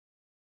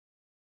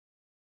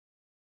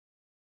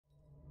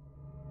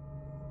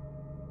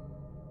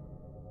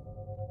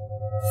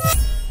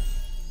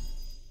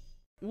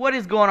What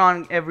is going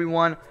on,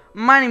 everyone?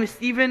 My name is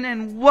Steven,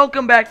 and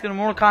welcome back to the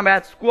Mortal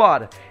Kombat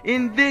Squad.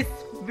 In this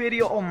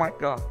video, oh my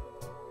god,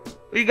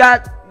 we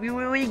got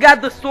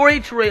the story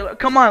trailer.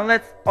 Come on,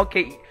 fuck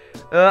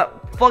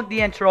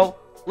the intro.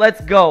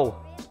 Let's go.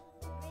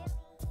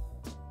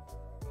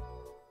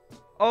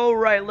 All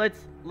right,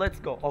 let's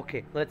go.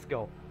 Okay, let's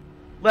go.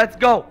 Let's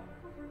go.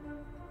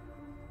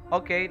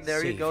 Okay,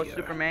 there you go,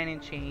 Superman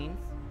in chains.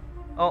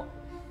 Oh,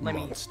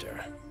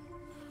 Monster.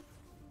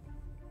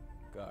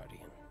 Guardian.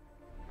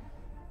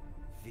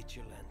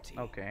 Vigilante.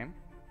 Okay.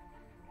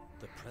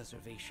 The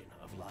preservation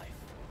of life.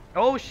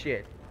 Oh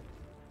shit.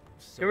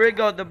 Here we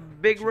go, the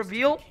big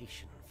reveal.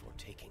 For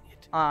taking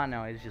it. Ah,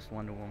 no, it's just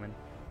Wonder Woman.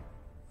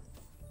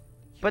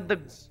 But the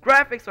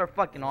graphics are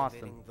fucking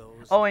awesome.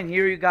 Oh, and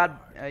here you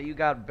got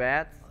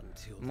bats.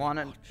 Too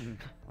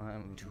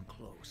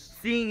close.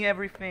 Seeing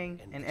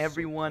everything and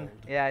everyone.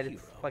 Yeah,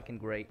 it's fucking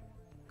great.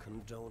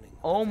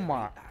 Oh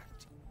my.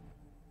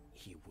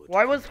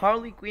 Why was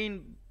Harley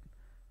Quinn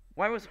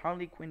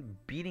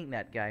beating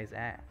that guy's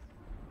ass?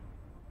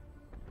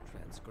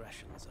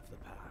 Transgressions of the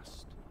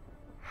past.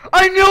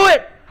 I knew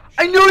it!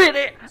 I knew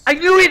it! I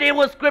knew it! It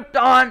was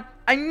Krypton!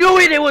 I knew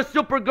it! It was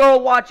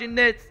Supergirl watching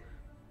this!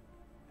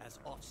 As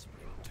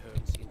offspring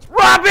turns into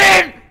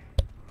Robin!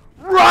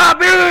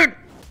 Robin!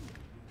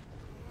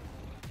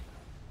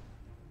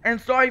 And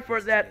sorry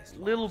for that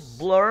little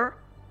blur.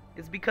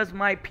 It's because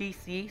my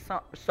PC.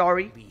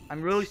 Sorry.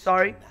 I'm really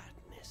sorry.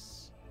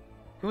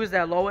 Who is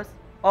that, Lois?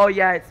 Oh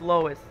yeah, it's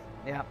Lois.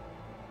 Yeah.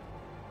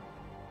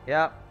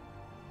 Yep.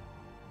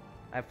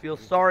 I feel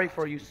sorry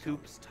for you,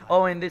 Soups.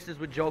 Oh, and this is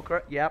with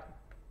Joker. Yep.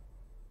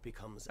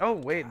 Oh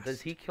wait, does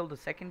he kill the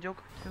second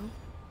Joker too?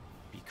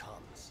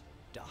 Becomes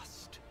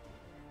dust.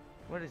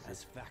 What is this?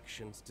 As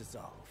factions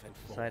dissolve and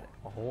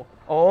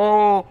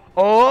fall.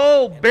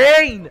 Oh,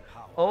 Bane!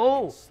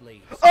 Oh.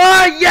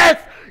 Oh yes!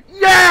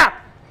 Yeah!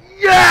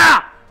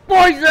 Yeah!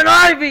 Poison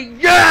Ivy!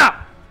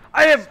 Yeah!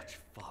 I have.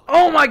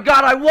 Oh my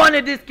god, I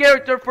wanted this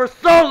character for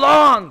so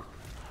long!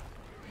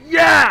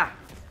 Yeah!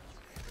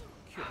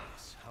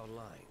 Curious how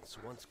lines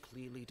once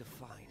clearly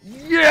defined.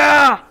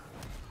 Yeah!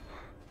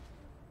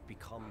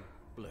 Become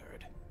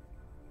blurred.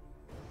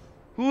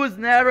 Who is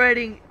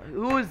narrating?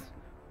 Who's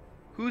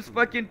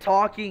fucking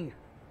talking?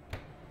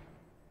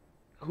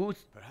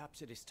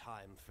 Perhaps it is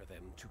time for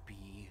them to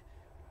be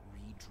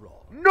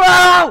redrawn.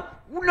 No!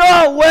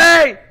 No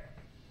way!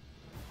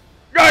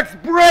 That's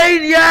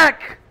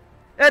Brainiac!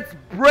 That's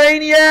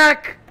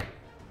Brainiac!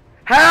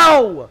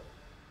 How?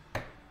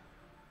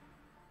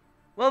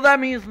 Well, that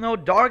means no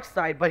dark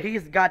side, but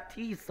he's got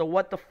teeth, so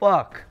what the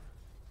fuck?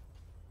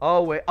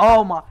 Oh wait,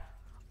 oh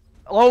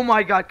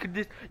my god, could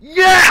this?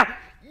 Yeah!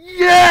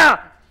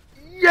 Yeah!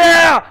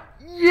 Yeah!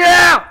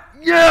 Yeah!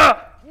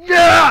 Yeah!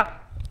 Yeah!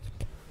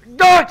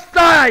 Dark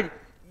side!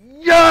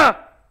 Yeah!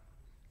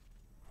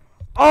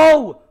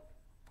 Oh!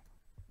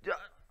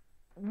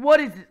 What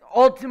is it?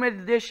 Ultimate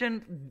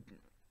Edition?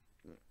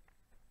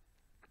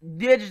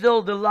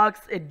 Digital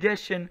Deluxe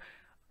Edition,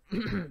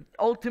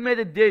 Ultimate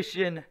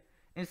Edition,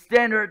 and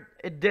Standard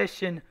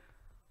Edition.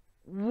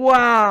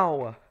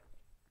 Wow!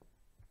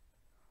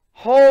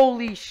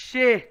 Holy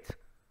shit!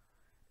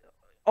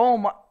 Oh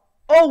my!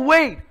 Oh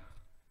wait!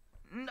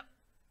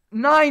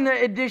 9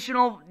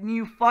 additional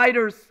new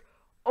fighters.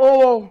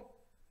 Oh!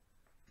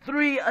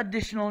 3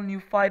 additional new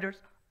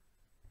fighters.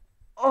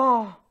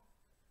 Oh!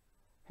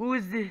 Who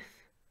is this?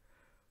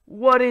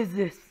 What is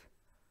this?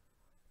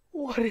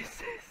 What is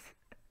this?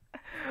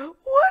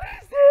 What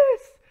is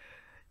this?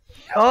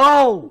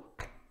 Yo!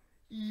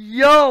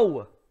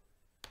 Yo!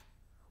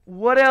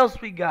 What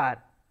else we got?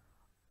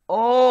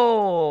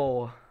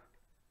 Oh!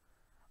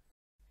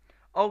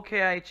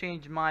 Okay, I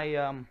changed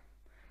my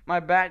my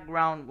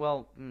background.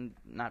 Well,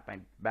 not my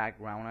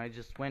background. I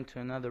just went to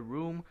another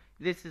room.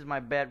 This is my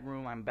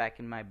bedroom. I'm back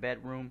in my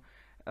bedroom.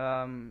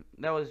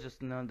 That was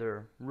just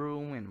another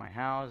room in my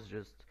house.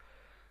 Just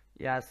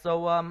yeah.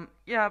 So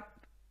yeah,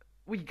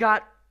 we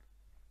got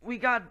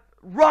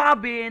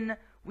Robin.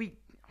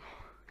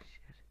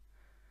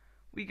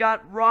 We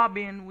got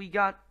Robin. We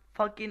got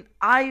fucking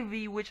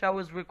Ivy, which I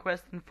was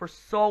requesting for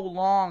so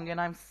long, and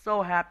I'm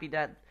so happy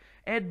that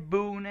Ed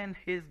Boon and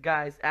his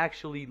guys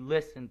actually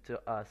listened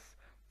to us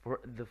for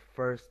the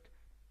first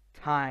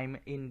time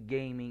in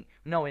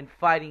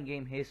fighting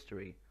game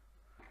history.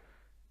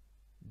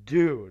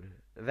 Dude,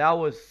 that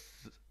was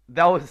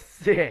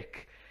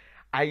sick.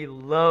 I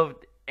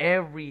loved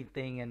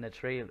everything in the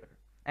trailer.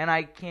 And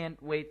I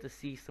can't wait to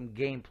see some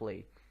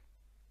gameplay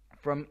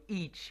from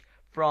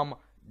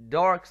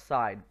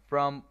Darkseid,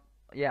 from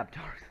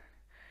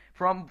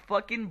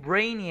fucking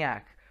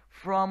Brainiac,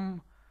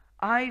 from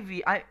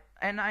Ivy. I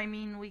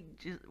mean we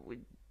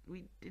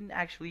didn't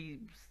actually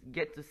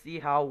get to see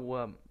how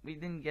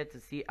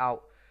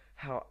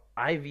how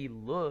Ivy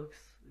looks.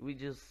 We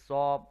just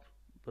saw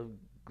the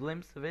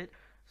glimpse of it.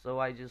 So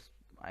I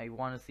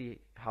want to see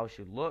how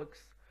she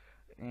looks,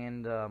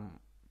 and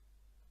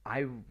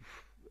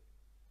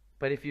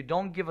but if you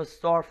don't give a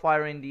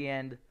Starfire in the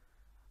end,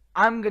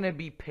 I'm gonna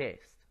be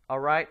pissed,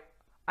 alright?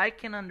 I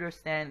can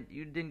understand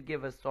you didn't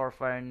give us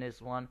Starfire in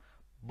this one,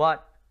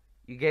 but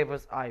you gave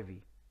us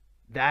Ivy.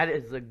 That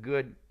is a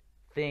good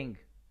thing.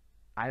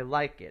 I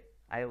like it.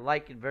 I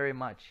like it very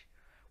much.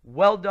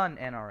 Well done,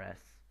 NRS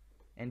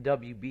and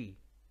WB.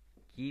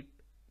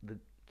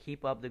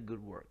 Keep up the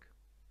good work.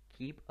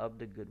 Keep up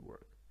the good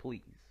work,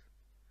 please.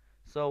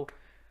 So,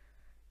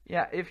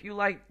 yeah, if you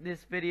like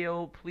this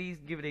video, please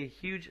give it a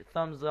huge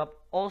thumbs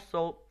up.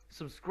 Also,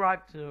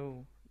 subscribe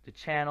to the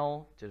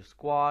channel, to the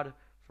squad,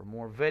 for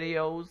more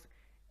videos.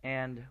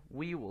 And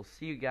we will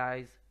see you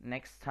guys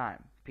next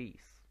time.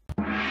 Peace.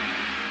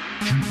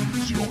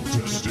 Choose your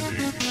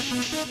destiny.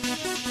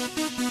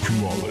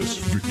 Flawless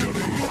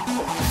victory.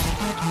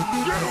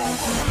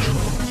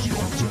 Choose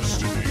your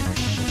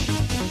destiny.